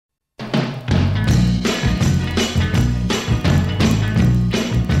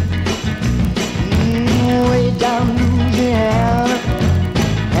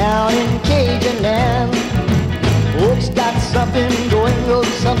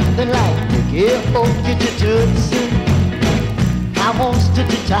something like Niki, oh, get you tootsie. I wants to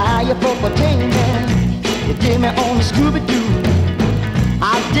tie you for pretending. You dig me on the Scooby-Doo.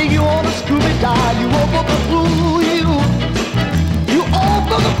 I dig you on the Scooby-Doo. You over the fool, you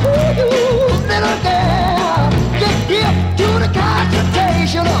over the fool, you little girl. Get hip to the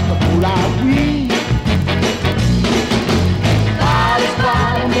concentration of the fool I we. Smiling,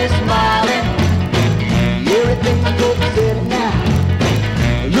 smiling, Miss Smiling. Everything goes steady now.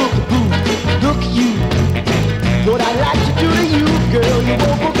 Look at who, look at you. What I like to do to you, girl, you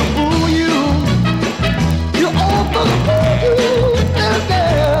over the fool, you over the fool, you little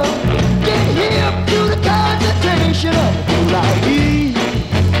girl. Get hip to the concentration of the fool I be.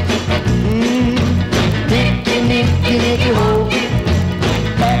 Niki, Niki, Niki, Hoeky.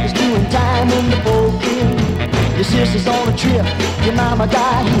 Papa's doing time in the pokey. Your sister's on a trip, your mama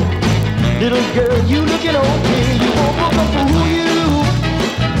died here. Little girl, you looking okay. You over the fool,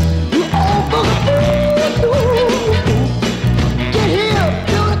 you over the fool. Get hip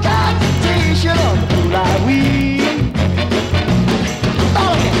to the concentration of the fool I we.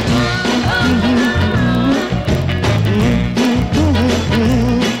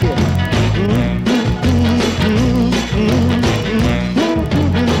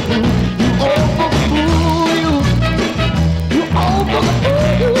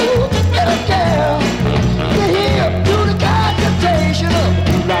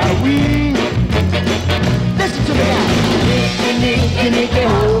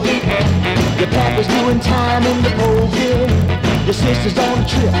 Your papa's doing time in the pokey. Your sister's on a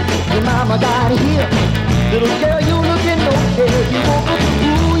trip. Your mama died here. Little girl, you looking okay. You over the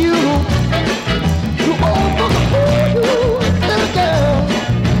fool, you over the fool, you little girl.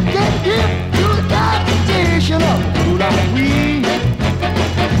 Get hip to the competition of the fool I we.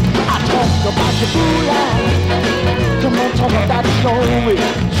 I talk about your fool eye. Come on, talk about it slowly.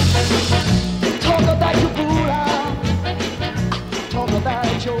 Talk about your fool eye. Talk about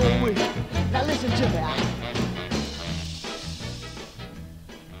it your way. Now listen to me.